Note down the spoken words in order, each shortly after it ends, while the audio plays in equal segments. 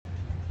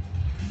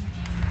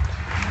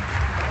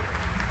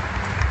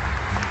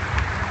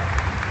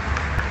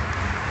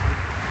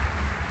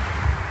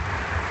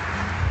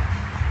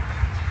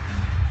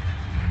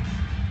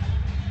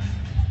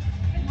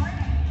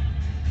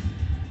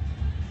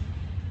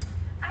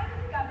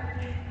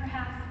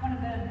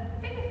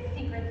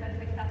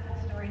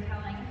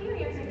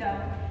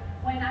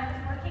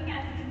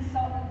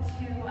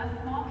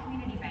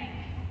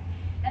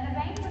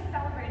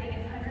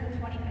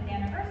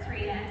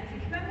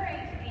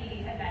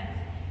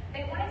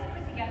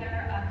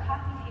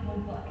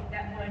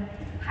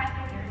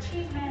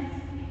achievements,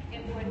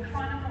 it would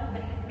chronicle the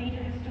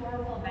major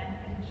historical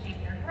events that had shaped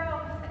their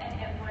growth, and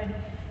it would,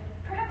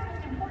 perhaps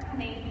most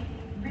importantly,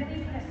 really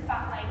put a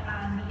spotlight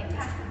on the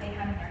impact that they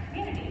had in their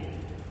community.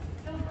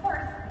 So of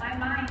course, my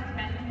mind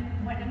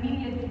went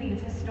immediately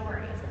to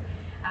stories.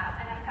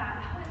 And I thought,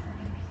 oh, this is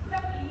going to be so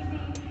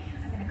easy.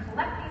 I'm going to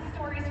collect these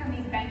stories from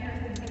these bankers,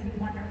 and it's going to be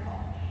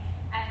wonderful.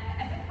 And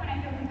at this point,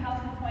 I feel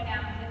compelled to point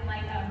out, in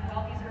light of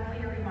all these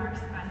earlier remarks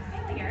on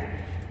failure,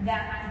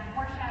 that I'm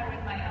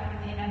foreshadowing my own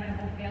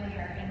inevitable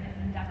failure in this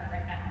endeavor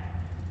right now.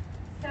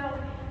 So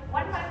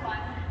one by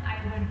one,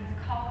 I would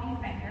call these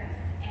bankers,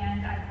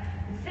 and I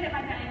would sit at my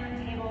dining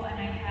room table, and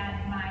I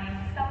had my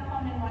cell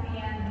phone in one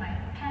hand, my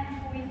pen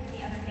poised in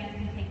the other hand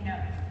to take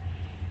notes.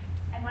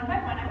 And one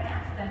by one, I would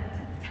ask them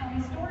to tell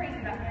me stories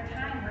about their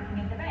time working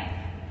at the bank.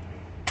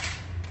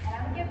 And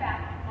I would give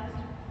back the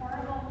most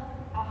horrible,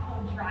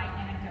 awful, dry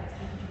anecdotes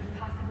that you could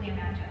possibly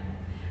imagine.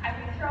 I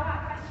would throw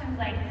out questions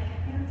like,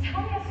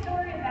 tell me a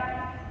story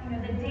about,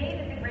 the day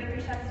that the Great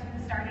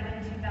Recession started in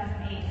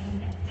 2008,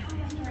 and tell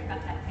me a story about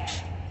that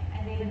day.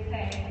 And they would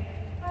say,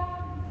 well,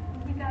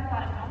 we got a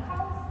lot of phone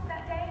calls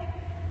that day.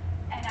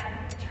 And I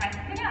would try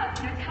something else.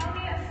 Tell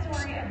me a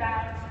story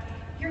about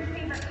your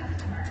favorite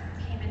customer who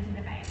came into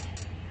the bank.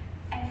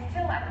 And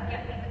still I would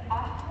get these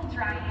awful,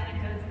 dry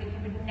anecdotes that you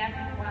would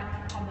never want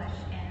to publish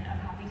in a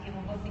coffee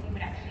table book that you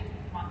would actually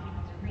want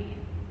people to read.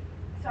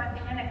 So I'm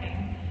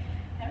panicking,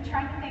 and I'm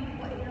trying to think,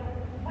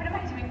 what am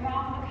I doing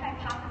wrong? What can I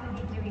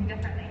possibly be doing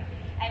differently?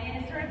 And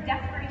in a sort of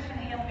desperation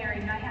Hail Mary,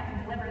 I have to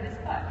deliver this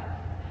book.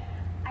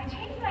 I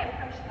changed my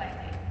approach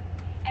slightly,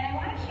 and I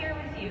want to share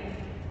with you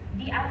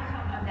the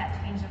outcome of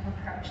that change of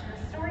approach. And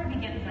the story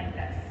begins like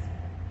this.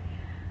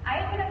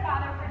 I had been a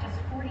father for just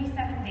 47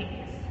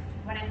 days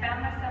when I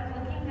found myself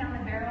looking down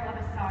the barrel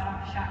of a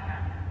sawed-off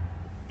shotgun.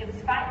 It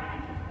was 5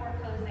 minutes before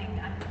closing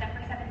on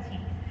December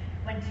 17th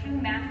when 2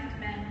 masked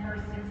men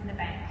burst into the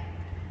bank.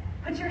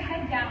 Put your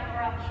head down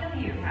or I'll kill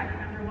you, I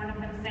remember one of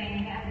them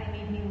saying as they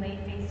made me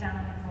lay face down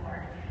on the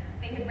floor.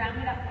 They had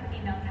rounded up the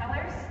female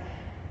tellers,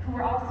 who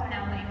were also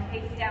now laying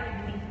face down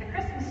beneath the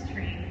Christmas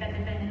tree that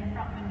had been in the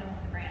front window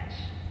of the branch.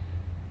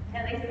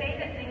 Now they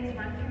say that things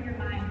run through your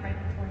mind right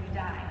before you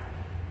die.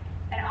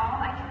 And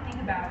all I could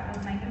think about was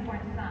my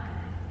newborn son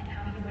and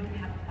how he wouldn't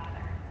have a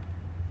father.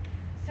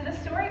 So the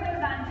story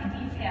goes on to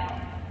detail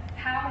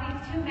how these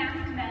 2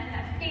 masked men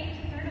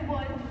escaped through the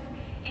woods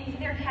into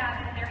their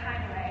cabin, their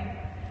hideaway,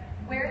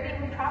 where they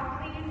were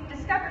probably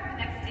discovered the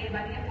next day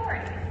by the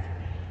authorities.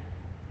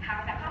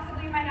 How that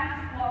possibly, you might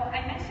ask? Well,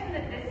 I mentioned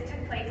that this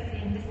took place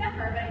in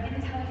December, but I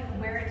didn't tell you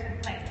where it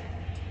took place.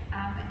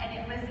 And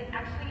it was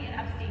actually in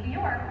upstate New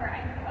York, where I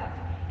grew up.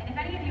 And if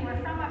any of you are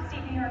from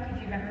upstate New York,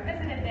 if you've ever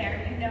visited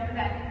there, you know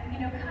that,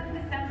 come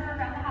December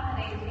around the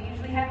holidays, we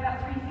usually have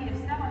about 3 feet of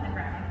snow on the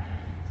ground.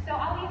 So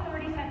all the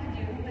authorities had to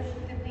do was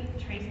simply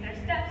trace their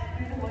steps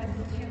through the woods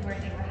to where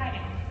they were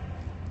hiding.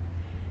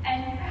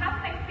 And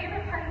perhaps my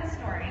favorite part of the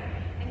story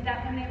is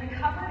that when they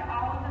recovered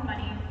all of the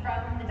money from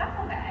the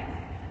duffel bags,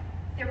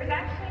 there was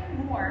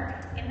actually more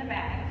in the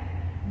bag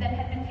than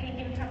had been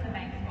taken from the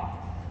bank's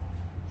vaults.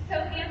 So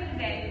at the end of the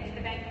day,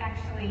 the bank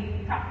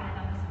actually profited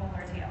on this whole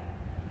ordeal.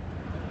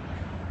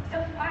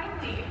 So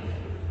finally,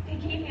 they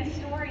gave me a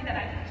story that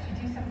I could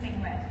actually do something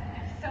with, and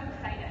I'm so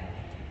excited.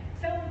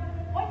 So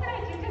what did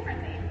I do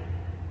differently?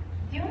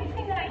 The only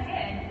thing that I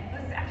did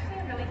was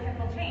actually a really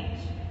simple change.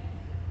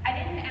 I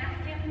didn't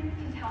ask him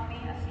to tell me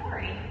a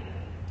story.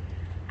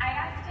 I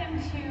asked him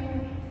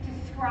to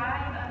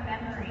describe a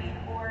memory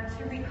or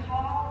to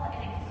recall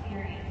an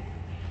experience.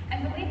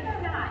 And believe it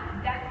or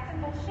not, that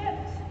simple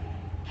shift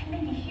can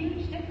make a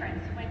huge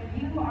difference when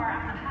you are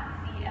on the hot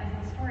seat as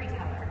a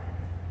storyteller.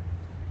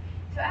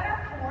 So at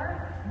our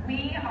core,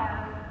 we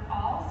are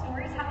all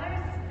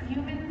storytellers.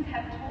 Humans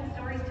have told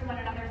stories to one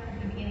another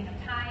since the beginning of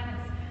time.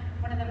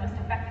 It's one of the most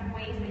effective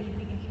ways that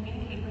we can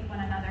communicate with one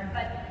another.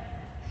 But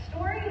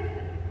stories,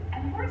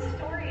 and the word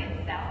story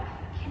itself,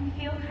 can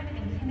feel kind of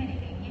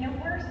intimidating.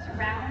 We're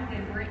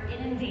surrounded, we're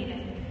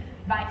inundated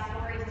by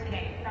stories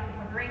today from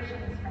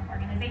corporations, from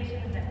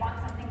organizations that want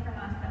something from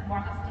us, that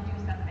want us to do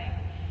something.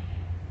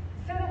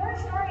 So the word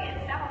story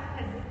itself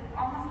has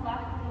almost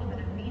lost a little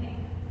bit of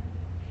meaning.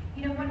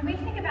 When we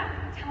think about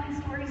telling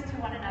stories to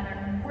one another,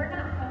 we're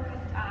not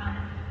focused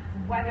on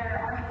whether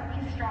our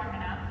hook is strong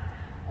enough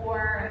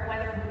or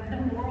whether the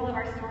moral of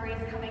our story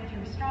is coming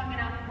through strong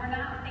enough. We're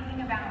not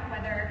thinking about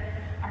whether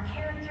our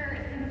character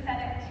is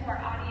sympathetic to our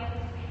audience.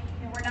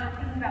 We're not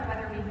thinking about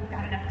whether we've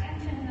got enough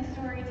tension in the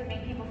story to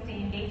make people stay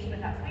engaged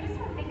with us. We just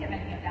don't think of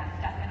any of that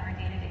stuff in our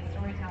day-to-day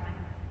storytelling.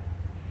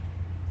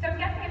 So I'm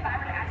guessing if I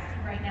were to ask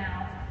you right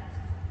now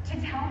to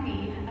tell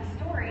me a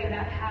story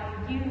about how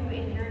you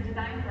in your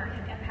design work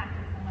have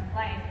impacted someone's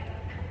life, it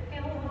could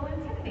feel a little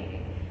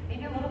intimidating.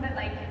 Maybe a little bit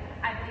like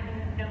I don't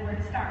even know where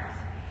to start.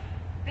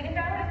 But if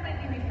I were to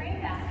slightly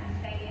reframe that and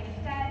say,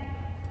 instead,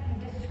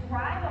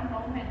 describe a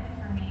moment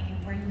for me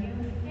where you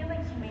feel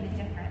like you made a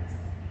difference,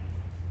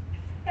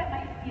 that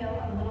might feel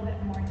a little bit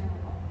more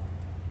doable.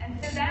 And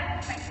so that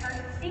is my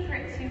first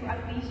secret to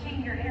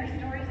unleashing your inner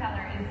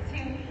storyteller, is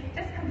to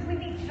just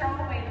completely throw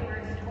away the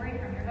word story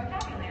from your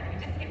vocabulary.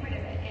 Just get rid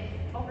of it. It's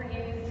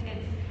overused,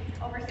 it's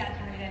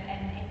oversaturated,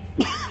 and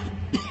it's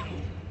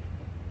intimidating.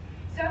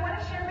 So I want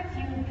to share with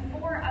you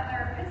 4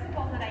 other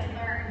principles that I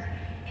learned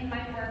in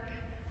my work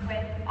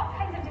with all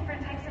kinds of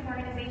different types of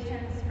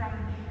organizations, from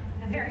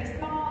the very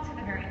small to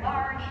the very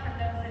large, from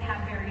those that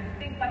have very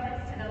big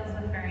budgets to those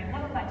with very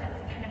low budgets,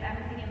 kind of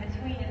everything in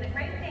between. And the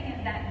great thing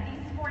is that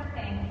these 4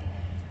 things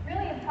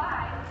really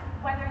apply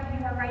whether you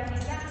are writing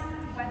it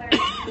down, whether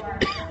you are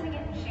filming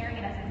it and sharing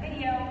it as a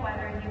video,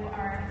 whether you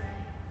are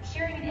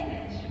sharing an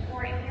image,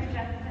 or if you're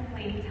just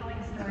simply telling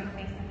a story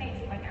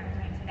face-to-face like I'm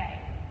doing today.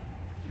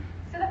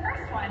 So the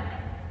first one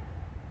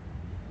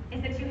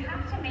is that you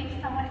have to make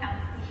someone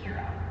else the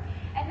hero.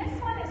 And this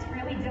one is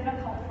really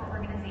difficult for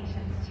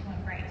organizations to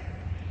embrace.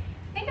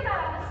 Think about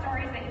all the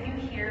stories that you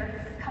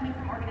hear coming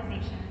from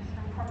organizations,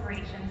 from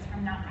corporations,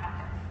 from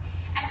nonprofits.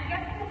 And I'm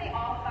guessing that they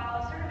all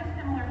follow sort of a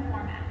similar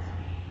format.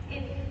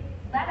 It's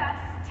let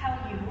us tell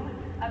you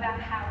about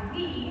how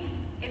we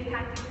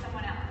impacted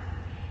someone else.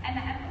 And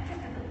the emphasis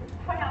is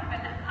quite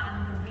often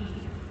on the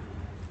we.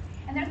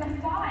 And there's a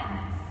flaw in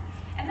this.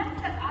 And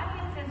that's that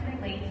audiences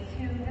relate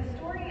to the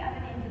story of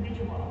an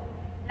individual,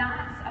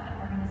 not of an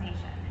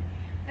organization.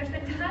 There's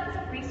been tons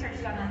of research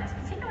done on this,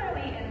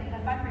 particularly in the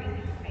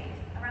fundraising space,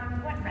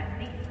 around what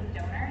resonates with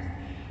donors.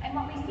 And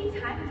what we see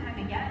time and time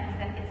again is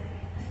that it's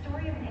the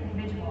story of an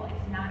individual.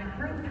 It's not a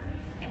group.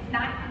 It's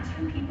not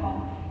even 2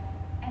 people.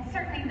 And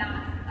certainly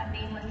not a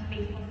nameless,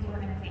 faceless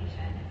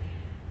organization.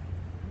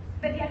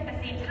 But yet at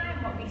the same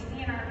time, what we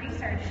see in our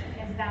research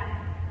is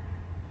that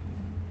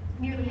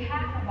nearly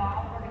half of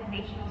all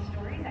organizational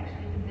stories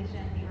actually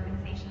position the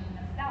organization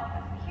themselves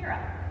as the hero.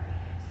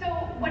 So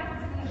what is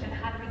the solution?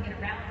 How do we get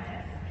around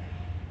this?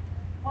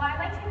 Well, I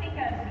like to think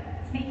of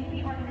making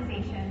the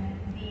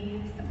organization the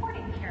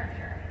supporting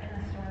character in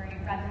the story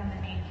rather than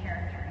the main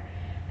character.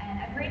 And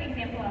a great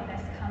example of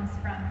this comes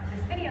from this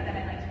video that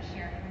I'd like to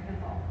share from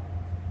Google.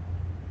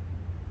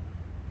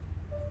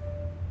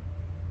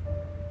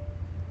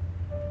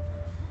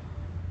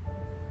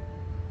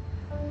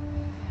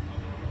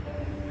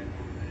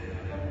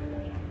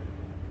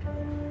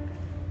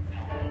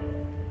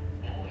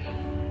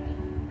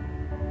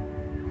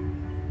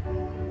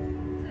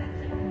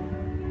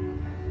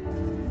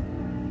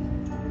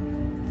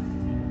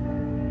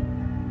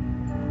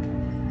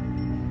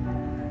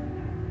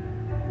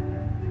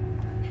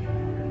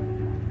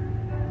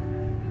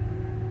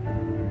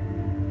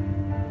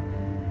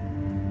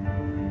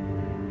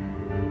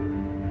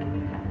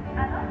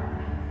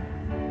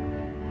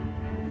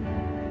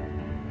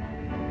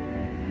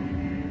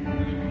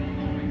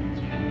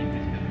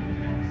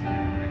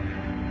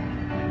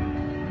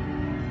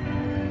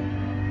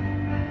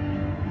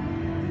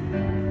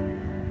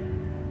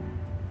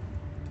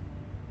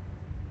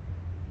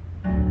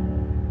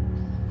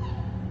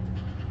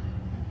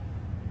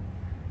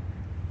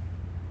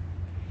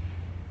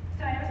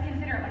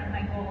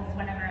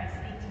 Whenever I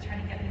speak, to try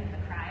to get people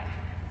to cry.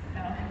 So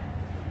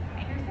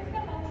here's some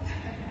examples.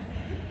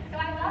 So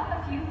I love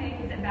a few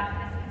things about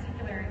this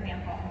particular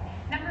example.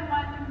 Number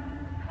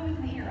 1, who's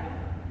the hero?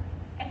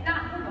 It's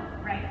not Google,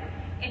 right?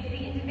 It's the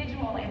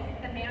individual,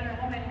 it's the man or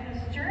woman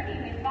whose journey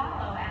we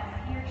follow as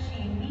he or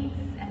she meets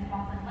and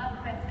falls in love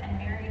with and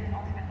marries and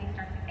ultimately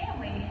starts a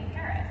family in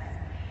Paris.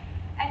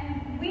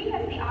 And we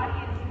as the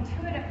audience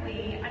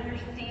intuitively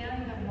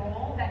understand the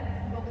role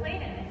that Google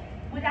played in this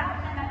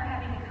without them ever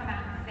having to come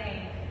out and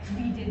say,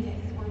 we did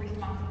this, we're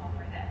responsible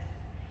for this.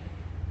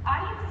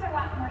 Audiences are a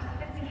lot more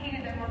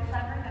sophisticated and more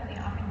clever than we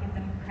often give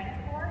them credit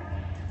for.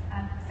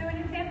 So an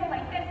example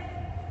like this,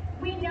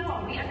 we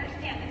know, we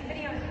understand this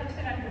video is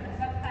hosted on Google's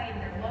website,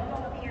 their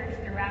logo appears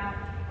throughout.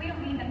 We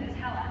don't need them to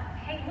tell us,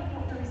 hey, look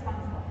what we're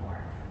responsible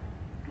for.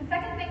 The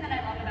second thing that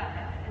I love about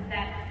this is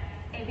that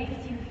it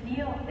makes you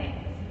feel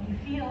things. You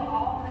feel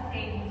all the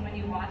things when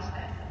you watch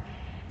this.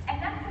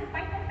 And that's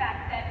despite the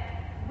fact that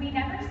we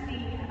never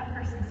see a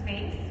person's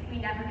face, we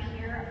never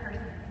hear a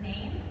person's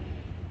name.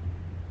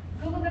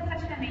 Google does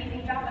such an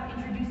amazing job of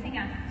introducing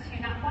us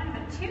to not 1,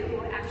 but 2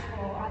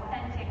 actual,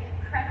 authentic,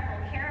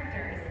 credible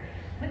characters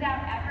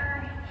without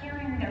ever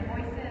hearing their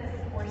voices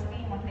or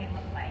seeing what they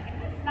look like. And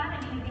that's not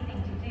an easy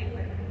thing to do.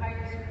 It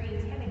requires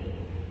creativity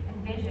and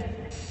vision.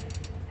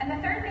 And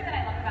the third thing that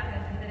I love about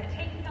this is that it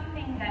takes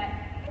something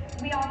that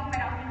we all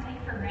quite often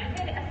take for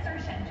granted, a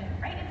search engine,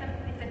 right? It's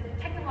a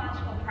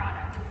technological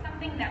product. It's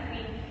something that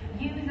we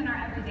use in our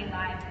everyday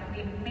lives, but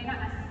we may not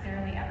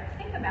necessarily ever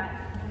think about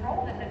the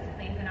role that this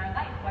plays in our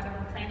life, whether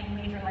we're planning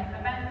major life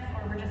events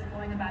or we're just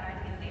going about our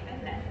day-to-day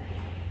business.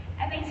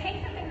 And they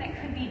take something that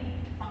could be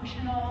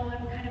functional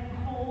and kind of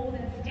cold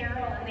and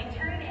sterile, and they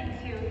turn it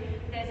into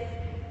this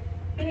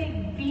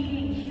big,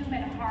 beating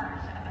human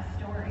heart of a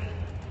story.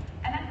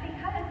 And that's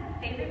because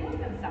they remove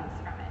themselves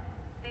from it.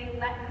 They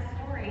let the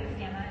story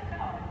stand on its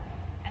own,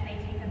 and they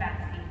take a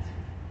back seat.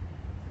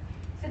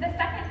 So the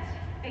second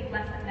big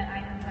lesson that I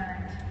have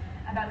learned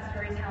about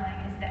storytelling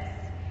is this.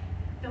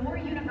 The more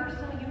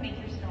universal you make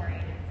your story,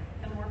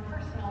 the more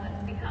personal it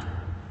will become.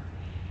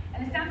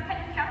 And it sounds kind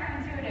of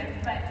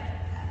counterintuitive, but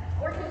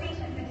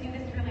organizations that do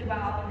this really well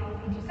well.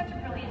 They do such a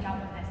brilliant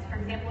job with this. For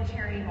example,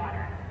 Charity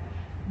Water.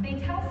 They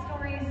tell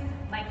stories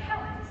like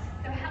Helen's.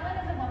 So Helen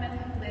is a woman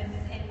who lives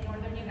in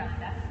northern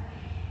Uganda,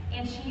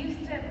 and she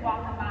used to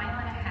walk 1.5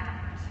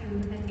 miles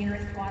to the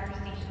nearest water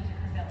station to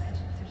her village.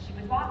 So she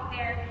would walk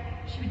there,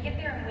 she would get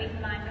there and wait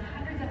in line with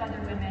hundreds of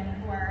other women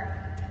who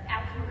are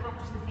out to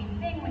accomplish the same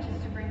thing, which is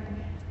to bring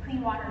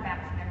clean water back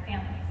to their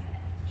families.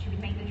 She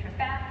would make the trip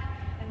back,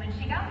 and when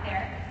she got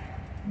there,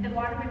 the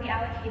water would be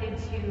allocated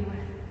to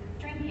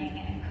drinking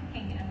and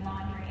cooking and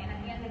laundry. And at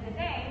the end of the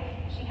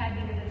day, she had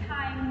neither the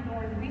time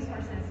nor the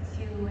resources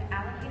to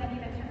allocate any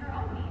of it to her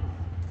own needs.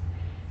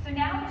 So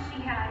now that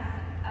she has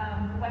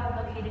a well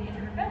located in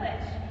her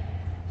village,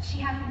 she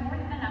has more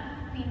than enough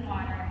clean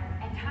water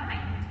and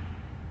time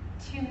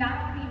to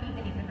not only meet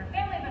the needs of her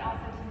family, but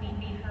also to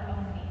meet her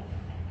own needs.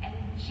 And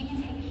she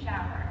can take a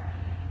shower.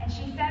 And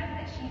she says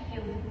that she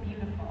feels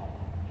beautiful.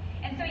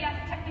 And so yes,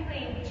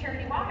 technically,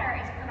 Charity Water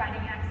is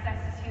providing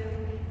access to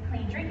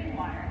clean drinking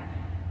water,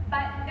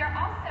 but they're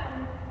also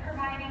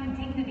providing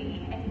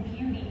dignity and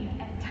beauty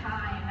and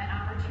time and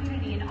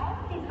opportunity and all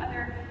of these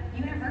other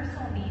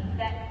universal needs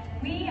that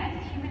we as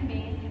human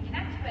beings can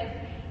connect with,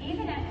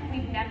 even if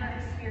we've never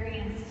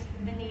experienced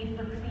the need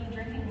for clean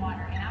drinking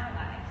water in our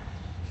lives.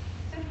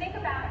 So think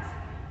about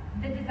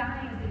the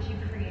designs that you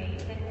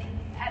create, and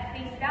at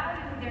face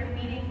value, they're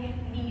meeting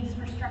needs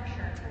for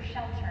structure, for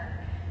shelter,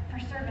 for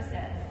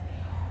services.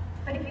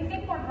 But if you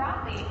think more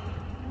broadly,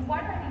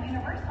 what are the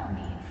universal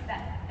needs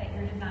that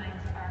your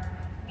designs are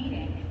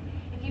meeting?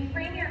 If you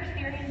frame your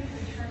experiences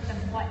in terms of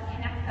what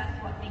connects us,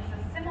 what makes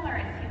us similar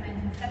as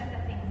humans, instead of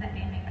the things that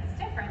may make us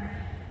different,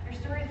 your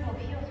stories will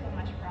appeal to a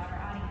much broader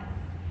audience.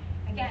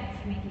 Again,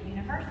 if you make it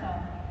universal,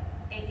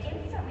 it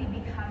instantly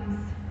becomes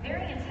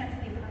very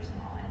intensely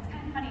personal, and it's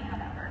kind of funny how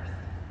that works.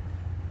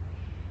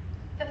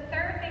 The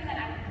third thing that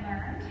I've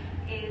learned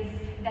is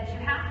that you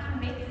have to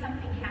make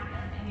something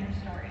happen in your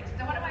stories.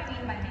 So what do I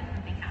mean by make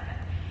something happen?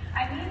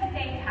 I mean that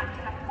they have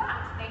to have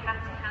plot, they have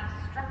to have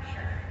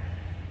structure.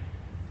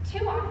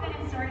 Too often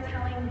in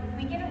storytelling,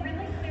 we get a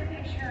really clear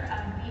picture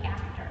of the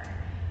after,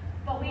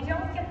 but we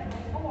don't get the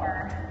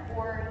before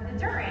or the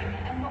during,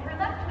 and what we're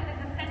left with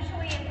is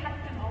essentially a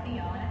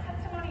testimonial, and a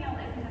testimonial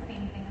isn't the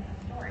same thing as a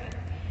story.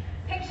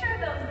 Picture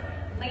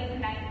those late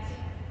night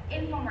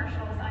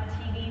infomercials on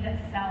TV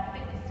that sell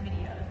fitness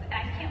videos, and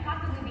I can't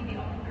possibly be the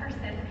only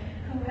person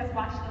who has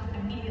watched those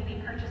and immediately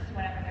purchased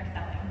whatever they're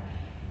selling.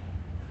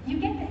 You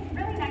get this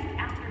really nice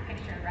after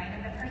picture, right,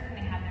 of the person.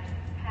 They have their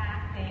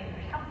six-pack, they're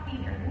healthy,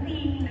 they're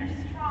lean, they're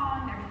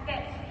strong, they're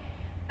fit.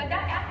 But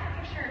that after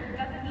picture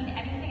doesn't mean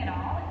anything at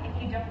all if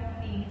you don't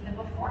see the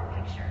before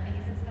picture,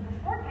 because it's the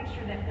before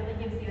picture that really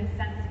gives you a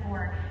sense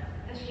for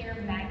the sheer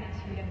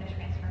magnitude of the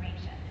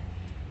transformation.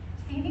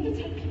 So you need to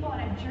take people on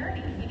a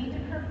journey. You need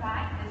to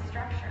provide this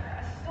structure.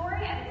 A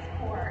story at its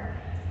core,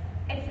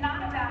 it's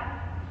not about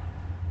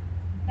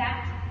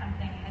that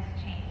something has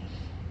changed.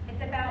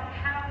 It's about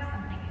how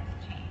something has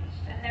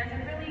changed. And there's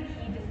a really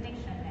key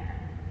distinction there.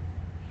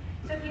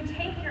 So if you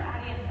take your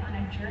audience on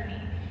a journey,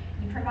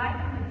 you provide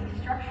them with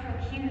these structural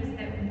cues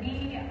that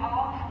we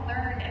all have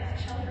learned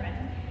as children.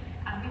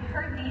 We've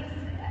heard these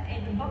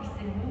in books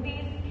and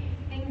movies,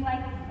 things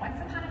like, once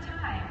upon a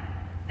time,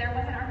 there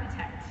was an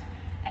architect.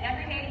 And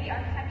every day the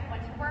architect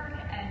went to work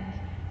and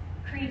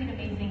created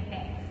amazing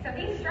things. So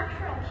these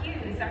structural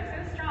cues are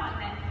so strong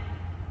that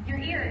your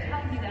ear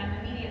tells you that I'm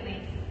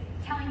immediately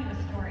telling you a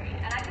story.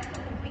 And I could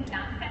put complete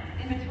nonsense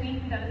in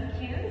between those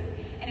cues,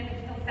 and it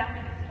would still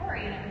sound like a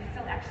story, and it would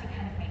still actually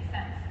kind of make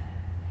sense.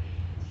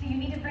 So you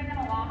need to bring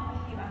them along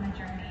with you on the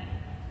journey.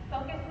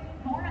 Focus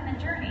more on the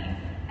journey,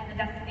 and the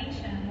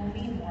destination will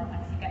mean more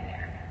once you get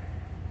there.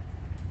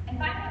 And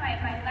finally,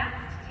 my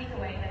last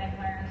takeaway that I've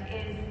learned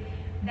is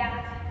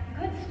that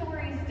good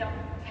stories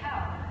don't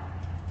tell,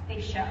 they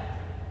show.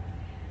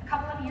 A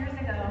couple of years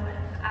ago,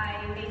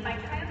 I made my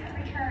triumphant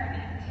return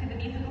to the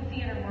musical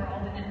theater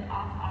world in an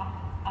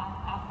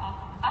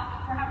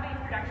off-Broadway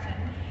production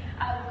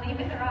of Les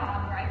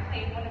Miserables, where I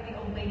played one of the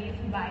old ladies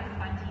who buys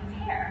Fantine's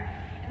hair.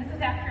 And this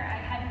was after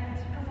I hadn't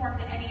performed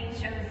in any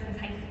shows since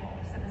high school,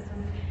 so this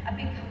was a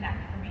big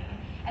comeback for me.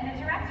 And the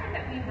director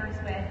that we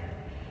worked with,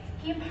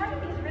 he imparted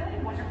these really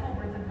wonderful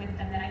words of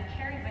wisdom that I've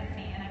carried with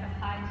me and I've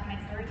applied to my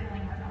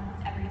storytelling work almost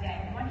every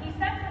day. And what he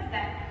said was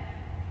that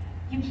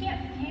you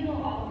can't feel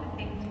all of the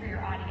things for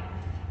your audience.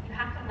 You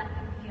have to let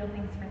them feel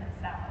things for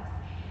themselves.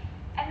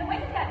 And the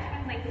way that that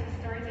translates to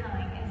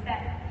storytelling is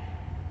that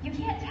you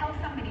can't tell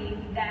somebody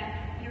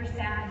that you're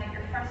sad, that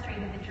you're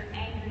frustrated, that you're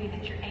angry,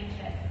 that you're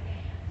anxious.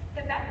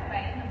 The better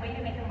way, and the way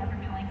to make a more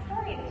compelling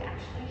story, is to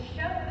actually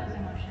show those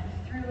emotions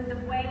through the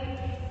way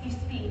you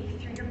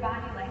speak, through your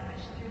body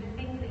language, through the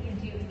things that you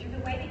do, through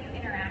the way that you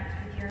interact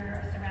with your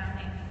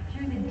surroundings,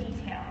 through the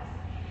details.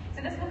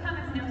 So this will come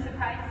as no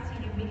surprise to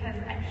you, because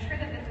I'm sure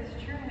that this is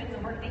true in the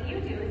work that you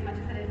do as much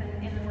as it is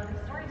in the work of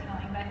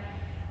storytelling, but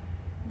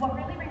what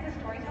really brings a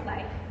story to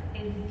life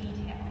is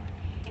detail.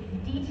 It's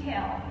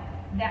detail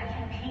that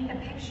can paint a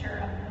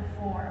picture of the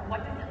before.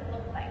 What does it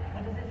look like?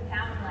 What does it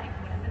sound like?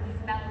 What does it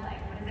smell like?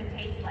 What does it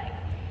taste like?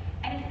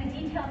 And it's the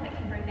details that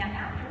can bring that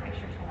after picture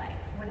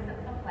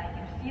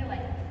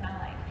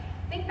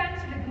Think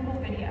back to the Google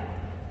video.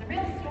 The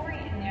real story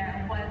in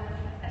there was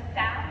the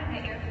sound of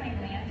the airplane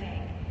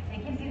landing.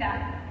 And it gives you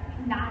that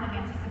knot of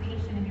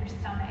anticipation in your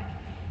stomach.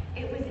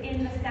 It was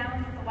in the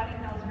sounds of the wedding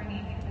bells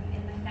ringing. It was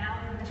in the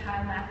sounds of the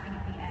child laughing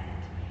at the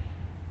end.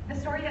 The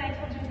story that I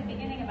told you at the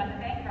beginning about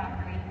the bank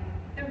robbery,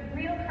 the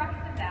real crux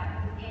of that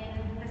was in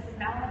the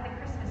smell of the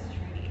Christmas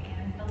tree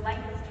and the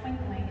lights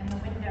twinkling in the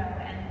window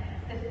and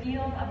the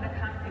feel of the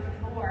concrete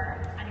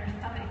floor on your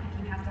stomach if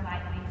you have to lie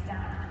face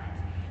down on it.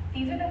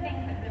 These are the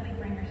things that really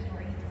bring your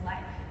stories to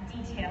life.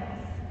 Details,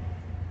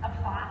 a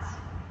plot,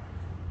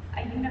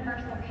 a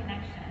universal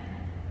connection,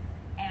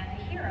 and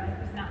a hero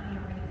who's not the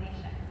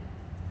organization.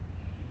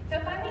 So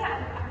finally,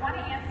 I want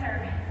to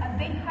answer a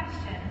big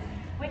question,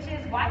 which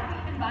is why do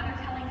we even bother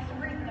telling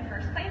stories in the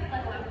first place,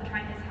 let alone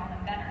trying to tell them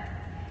better?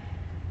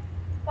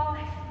 Well,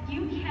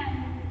 you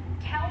can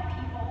tell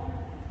people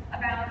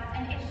about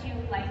an issue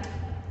like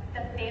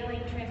the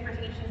failing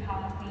transportation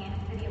policy in a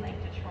city like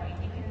Detroit.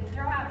 You can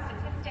throw out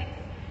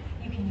statistics,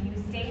 you can use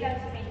data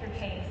to make your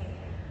case,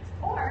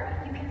 or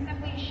you can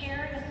simply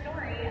share the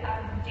story of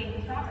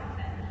James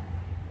Robertson,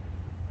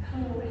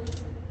 who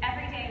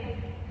every day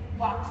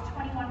walked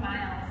 21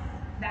 miles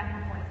back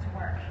and forth to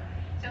work.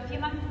 So a few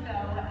months ago,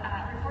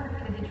 a reporter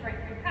for the Detroit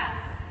Free Press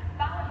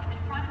followed him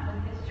and chronicled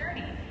his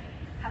journey,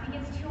 how he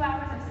gets 2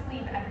 hours of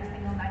sleep every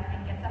single night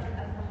and gets up and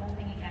does the whole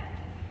thing again,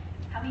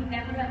 how he's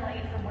never been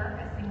late for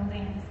work a single day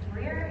in his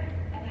career,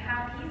 and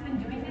how he's been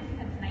doing this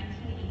since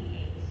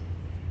 1988.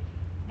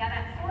 Now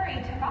that story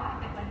took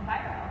off, it went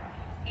viral,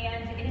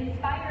 and it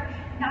inspired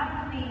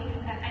not only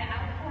an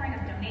outpouring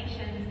of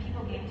donations,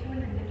 people gave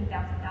 $250,000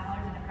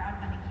 in a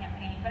crowdfunding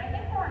campaign, but I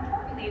think more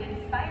importantly, it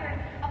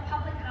inspired a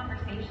public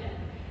conversation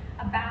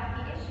about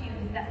the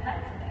issues that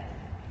led to this.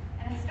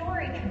 And a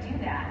story could do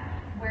that,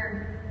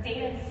 where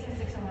data and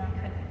statistics alone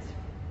couldn't.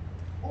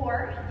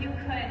 Or you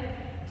could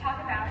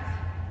talk about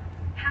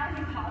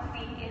housing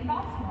policy in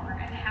Baltimore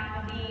and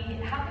how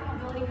the housing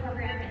mobility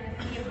program in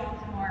the city of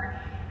Baltimore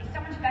is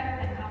so much better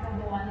than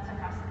comparable ones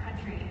across the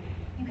country.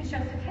 You could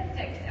show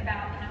statistics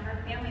about the number of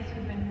families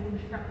who've been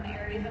moved from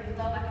areas of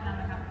low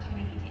economic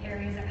opportunity to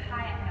areas of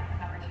high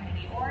economic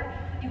opportunity. Or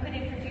you could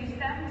introduce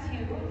them to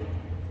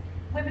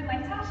women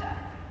like Tasha,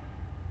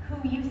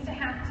 who used to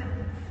have to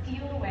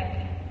steal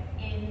away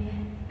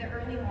in the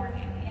early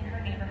morning in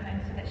her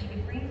neighborhood so that she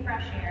could breathe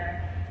fresh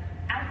air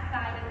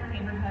outside of her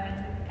neighborhood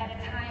at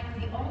a time,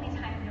 the only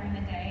time during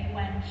the day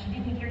when she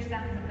didn't hear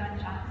sounds of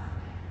gunshots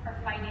or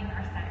fighting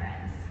or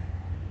sirens.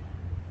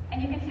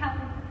 And you can tell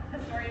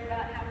the story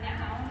about how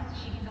now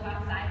she can go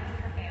outside with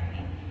her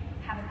family,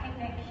 have a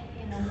picnic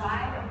in the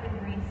wide open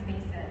green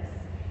spaces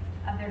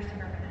of their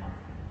suburban home.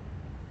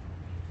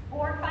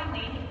 Or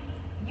finally,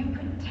 you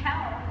could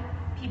tell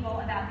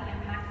people about the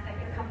impact that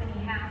your company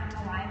has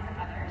on the lives of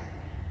others,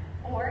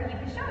 or you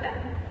could show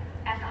them,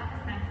 as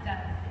Office Max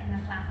does in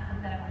this last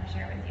clip that I want to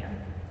share with you.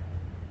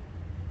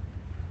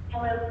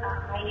 Hello,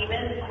 my name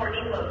is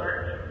Courtney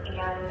Lobert, and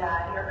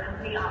your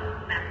company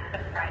Office Max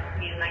surprised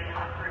me in my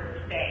talk room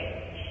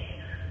today.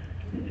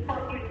 I just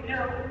want you to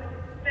know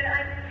that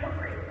I'm so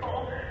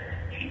grateful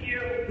to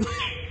you.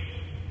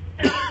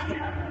 And on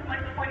behalf of my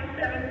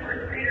 27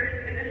 first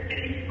graders in a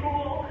city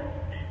school,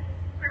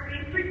 where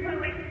we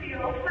frequently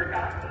feel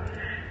forgotten,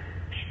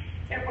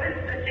 it was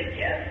such a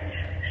gift.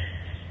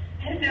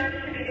 And now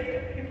today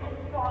that people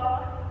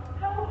saw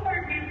how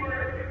hard we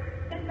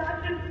work, and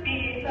not just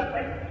me, but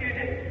my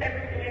students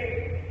every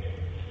day.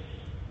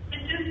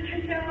 And just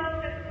to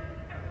know that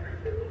we're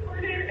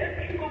supported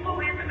and people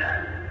believe in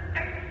us,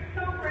 I'm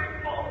so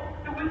grateful.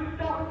 It was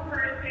so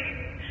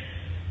encouraging.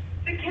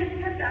 The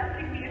kids kept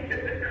asking me if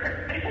it was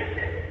Christmas.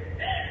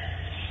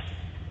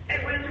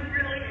 It was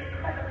really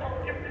incredible.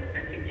 It was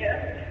such a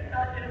gift,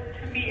 not just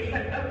to me,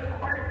 but of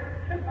course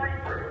to my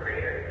first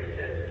graders,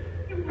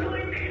 because you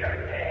really made our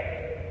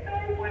day. And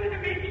I wanted to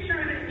make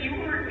sure that you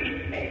heard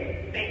me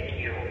say thank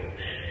you.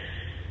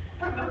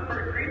 From a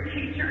first grade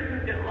teacher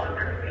who no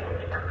longer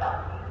feels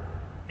forgotten.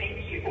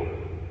 Thank you.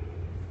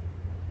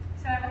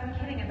 So I wasn't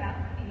kidding about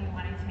maybe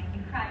wanting to make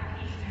you cry,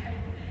 Peter.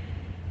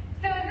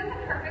 So is this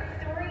a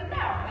perfect story?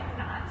 No, it's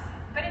not.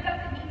 But it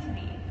doesn't need to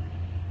be.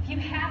 If you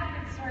have a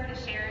good story to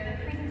share,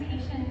 the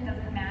presentation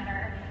doesn't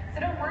matter.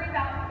 So don't worry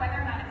about whether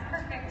or not it's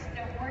perfect.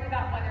 Don't worry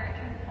about whether it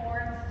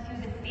conforms to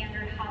the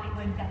standard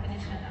Hollywood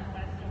definition of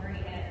what a story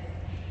is.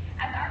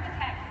 As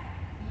architects,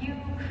 you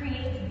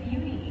create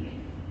beauty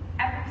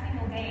every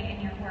single day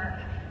in your work.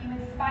 You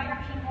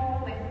inspire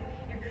people with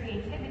your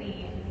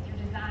creativity and with your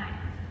design.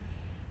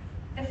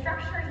 The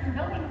structures and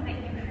buildings that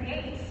you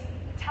create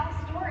tell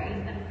stories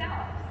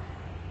themselves.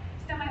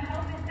 So my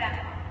hope is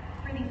that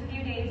for these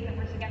few days that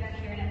we're together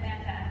here in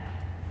Atlanta,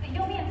 that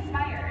you'll be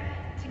inspired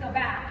to go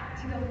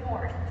back, to go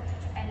forth,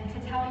 and to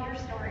tell your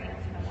stories